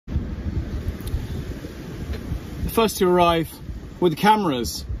first to arrive with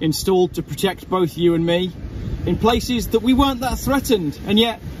cameras installed to protect both you and me in places that we weren't that threatened, and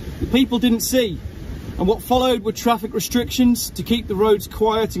yet the people didn't see. And what followed were traffic restrictions to keep the roads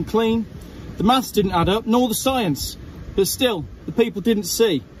quiet and clean. The maths didn't add up, nor the science, but still, the people didn't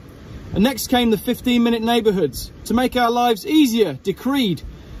see. And next came the 15-minute neighbourhoods to make our lives easier, decreed.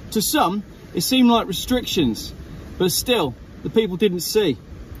 To some, it seemed like restrictions, but still, the people didn't see.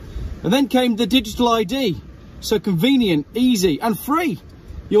 And then came the digital ID, so convenient, easy and free.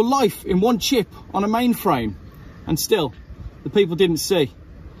 Your life in one chip on a mainframe, and still, the people didn't see.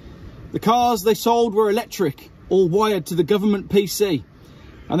 The cars they sold were electric, all wired to the government PC,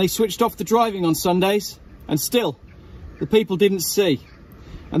 and they switched off the driving on Sundays, and still, the people didn't see.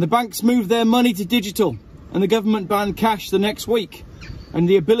 And the banks moved their money to digital, and the government banned cash the next week, and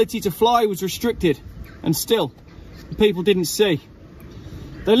the ability to fly was restricted, and still, the people didn't see.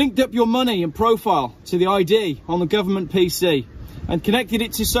 They linked up your money and profile to the ID on the government PC, and connected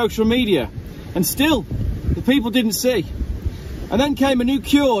it to social media, and still, the people didn't see. And then came a new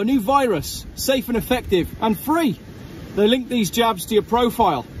cure, a new virus, safe and effective and free. They linked these jabs to your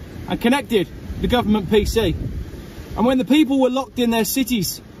profile and connected the government PC. And when the people were locked in their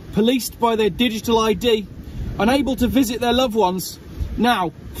cities, policed by their digital ID, unable to visit their loved ones,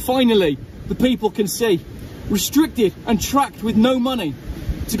 now, finally, the people can see. Restricted and tracked with no money.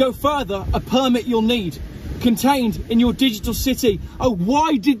 To go further, a permit you'll need, contained in your digital city. Oh,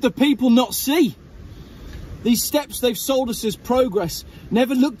 why did the people not see? These steps they've sold us as progress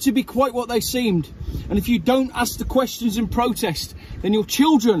never looked to be quite what they seemed. And if you don't ask the questions and protest, then your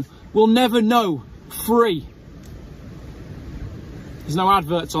children will never know free. There's no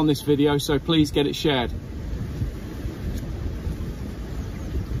adverts on this video, so please get it shared.